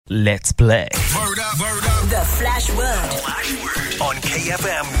Let's play. Word up. The Flash Word. On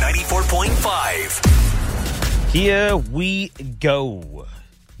KFM 94.5. Here we go.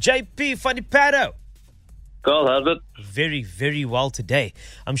 JP, funny Parow. Carl, how's it? Very, very well today.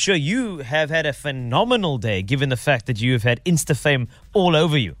 I'm sure you have had a phenomenal day, given the fact that you have had Insta fame all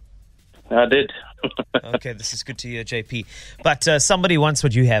over you. I did. Okay, this is good to hear, JP. But somebody wants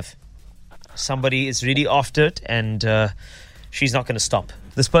what you have. Somebody is really after it, and she's not going to stop.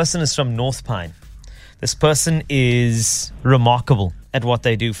 This person is from Northpine. This person is remarkable at what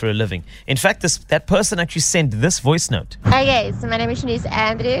they do for a living. In fact, that person actually sent this voice note. Okay, so my name is Shanice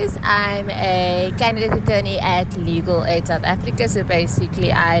Andrews. I'm a candidate attorney at Legal Aid South Africa. So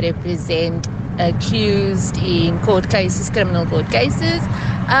basically, I represent accused in court cases, criminal court cases.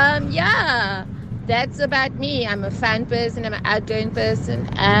 Yeah, that's about me. I'm a fun person. I'm an outgoing person.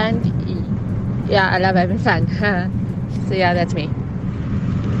 And yeah, I love having fun. So yeah, that's me.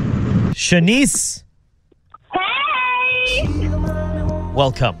 Shanice. Hey!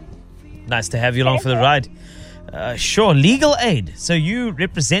 Welcome. Nice to have you along for the ride. Sure, legal aid. So you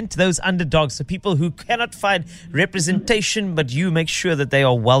represent those underdogs, the people who cannot find representation, but you make sure that they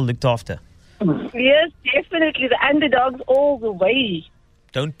are well looked after. Yes, definitely. The underdogs all the way.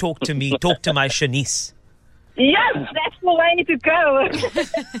 Don't talk to me. Talk to my Shanice. Yes, that's the way to go.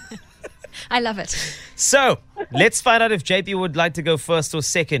 I love it. So, let's find out if JP would like to go first or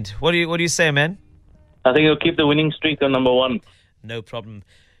second. What do you say, man? I think he'll keep the winning streak on number one. No problem.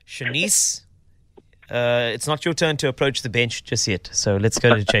 Shanice, it's not your turn to approach the bench just yet. So let's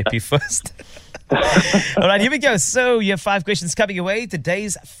go to JP first. All right, here we go. So you have 5 questions coming your way.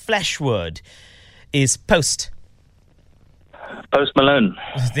 Today's flash word is post. Post Malone.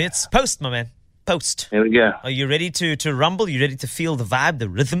 It's post, my man. Post. Here we go. Are you ready to rumble? You ready to feel the vibe, the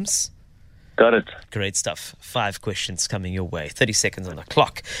rhythms? Got it. Great stuff. 5 questions coming your way. 30 seconds on the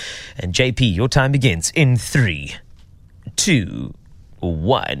clock. And JP, your time begins in 3, 2,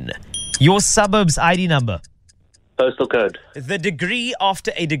 1. Your suburb's ID number. Postal code. The degree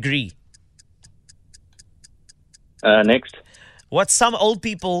after a degree. Next. What some old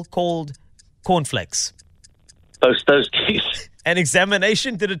people called cornflakes. Post toasties. An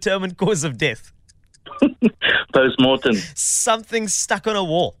examination to determine cause of death. Post-mortem. Something stuck on a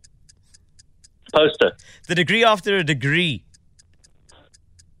wall. Poster. The degree after a degree.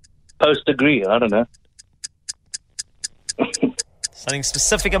 Post-degree. I don't know. Something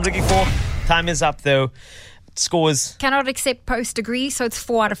specific I'm looking for. Time is up, though. Scores. Cannot accept post degree, so it's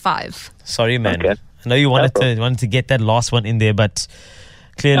 4 out of 5. Sorry, man. Okay. I know you wanted to get that last one in there, but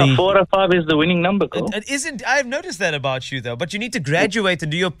clearly... No, 4 out of 5 is the winning number, Cole. It isn't. I've noticed that about you, though. But you need to graduate and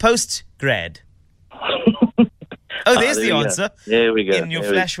do your post-grad. Oh, there's the answer. There we go. In your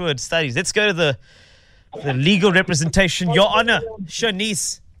flashword studies. Let's go to the legal representation. Your Honor,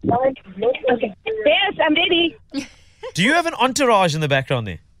 Shanice. Yes, I'm ready. Do you have an entourage in the background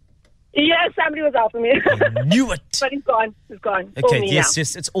there? Yes, somebody was after me. I knew it. But he's gone. He's gone. Okay, All me yes, now.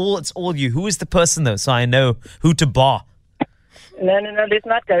 yes. It's all you. Who is the person, though, so I know who to bar? No, let's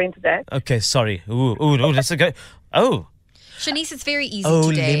not go into that. Okay, sorry. Ooh, let's go. Oh. Shanice, it's very easy Oh,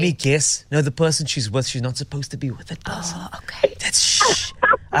 today. let me guess. No, the person she's with, she's not supposed to be with that person. Oh, okay. That's shh.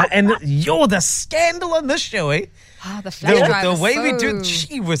 And you're the scandal on this show, eh? The flash drive The is way so we do,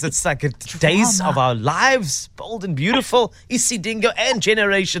 gee whiz, it's like days of our lives, bold and beautiful, Isi Dingo and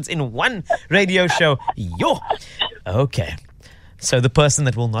generations in one radio show. Yo. Okay. So the person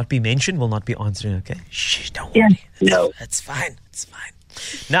that will not be mentioned will not be answering, okay? Shh, don't worry. No. That's fine. It's fine.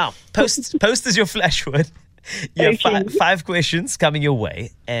 Now, post is your flash word. You have 5 questions coming your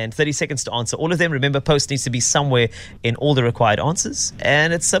way and 30 seconds to answer all of them. Remember, post needs to be somewhere in all the required answers.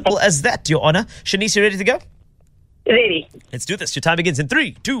 And it's simple as that, Your Honor. Shanice, you ready to go? Ready. Let's do this. Your time begins in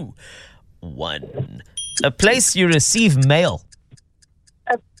 3, 2, 1. A place you receive mail.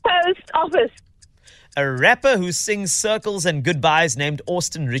 A post office. A rapper who sings circles and goodbyes named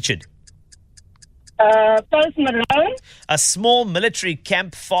Austin Richard. Post Malone. A small military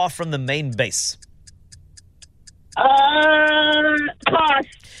camp far from the main base. Pass.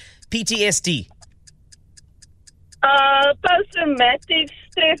 PTSD. Post-traumatic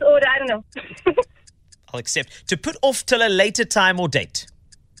stress order. I don't know. I'll accept. To put off till a later time or date.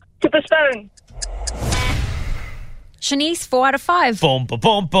 To postpone. Shanice, 4 out of 5. Boom, boom,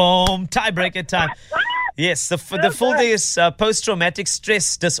 boom, boom. Tiebreaker time. Yes, the full day is post-traumatic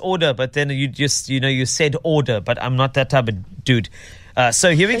stress disorder, but then you just, you said order, but I'm not that type of dude.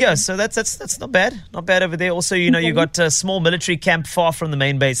 So here we go. So that's not bad. Not bad over there. Also, you got a small military camp far from the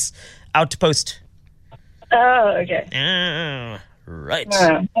main base. Outpost. Oh, okay. Right.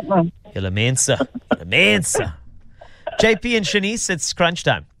 You're a mensa. JP and Shanice, it's crunch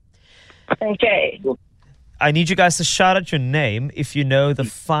time. Okay. I need you guys to shout out your name if you know the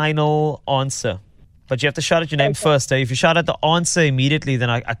final answer. But you have to shout out your name first. If you shout out the answer immediately, then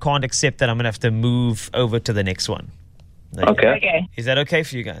I can't accept that. I'm going to have to move over to the next one. Okay. Okay. Is that okay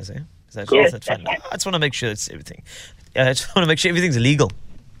for you guys? Is that, Cool. is that fun? I just want to make sure it's everything. I just want to make sure everything's legal.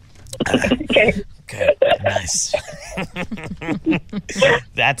 Okay. Okay, nice.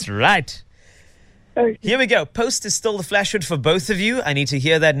 That's right. Okay. Here we go. Post is still the flash word for both of you. I need to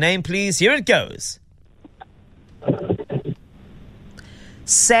hear that name, please. Here it goes.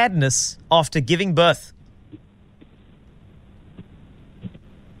 Sadness after giving birth.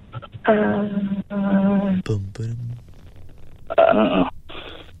 Um, Boom, boom.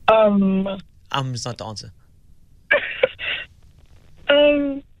 It's not the answer.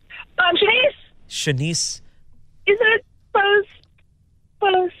 Shanice, Shanice. is it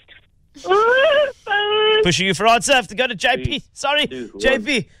post? Pushing you for answer. I have to go to JP. Three, Sorry, two, one.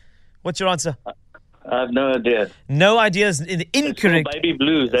 JP. What's your answer? I have no idea. No ideas. It's Incorrect. called baby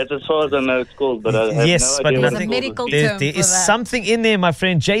blues. That's as far as I know it's called. But I have Yes, no but idea what nothing- it's There's a called. medical term There for is that. something in there, my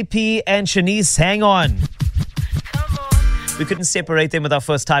friend. JP and Shanice, hang on. We couldn't separate them with our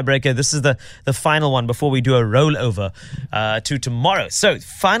first tiebreaker. This is the final one before we do a rollover to tomorrow. So,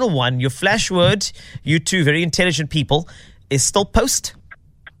 final one, your flash word, you two very intelligent people, is still post.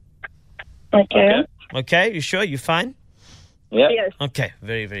 Okay. Okay, you sure? You fine? Yeah. Yes. Okay,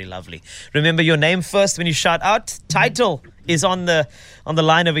 very, very lovely. Remember your name first when you shout out. Title is on the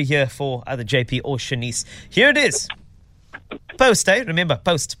line over here for either JP or Shanice. Here it is. Post, eh? Remember,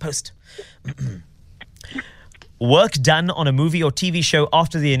 post. Work done on a movie or TV show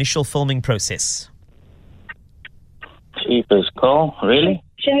after the initial filming process. Cheapest call. Really?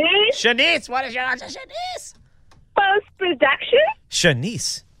 Shanice, Shanice, what is your answer, Shanice? post-production?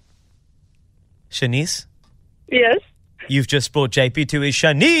 Shanice. Shanice, Yes. you've just brought JP to his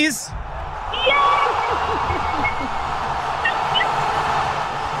Shanice.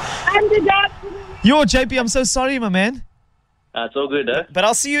 Underdog. Yo, JP, I'm so sorry, my man. It's all good, huh? But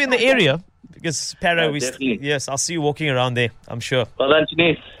I'll see you in the area because Parow is. Definitely. Yes, I'll see you walking around there, I'm sure. Well done,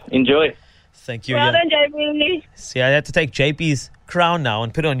 Shanice. Enjoy. Thank you. Well yeah. done, JP. See, I had to take JP's crown now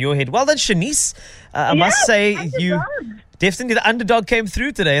and put it on your head. Well done, Shanice. I must say, you definitely the underdog came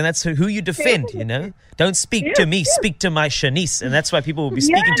through today, and that's who you defend, you know. Don't speak to me, speak to my Shanice. And that's why people will be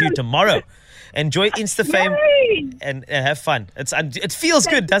speaking to you tomorrow. Enjoy InstaFame Yay. and have fun. It feels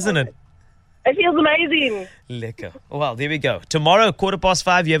good, doesn't it? It feels amazing. Lekker. Well, there we go. Tomorrow,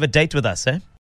 5:15, you have a date with us, eh?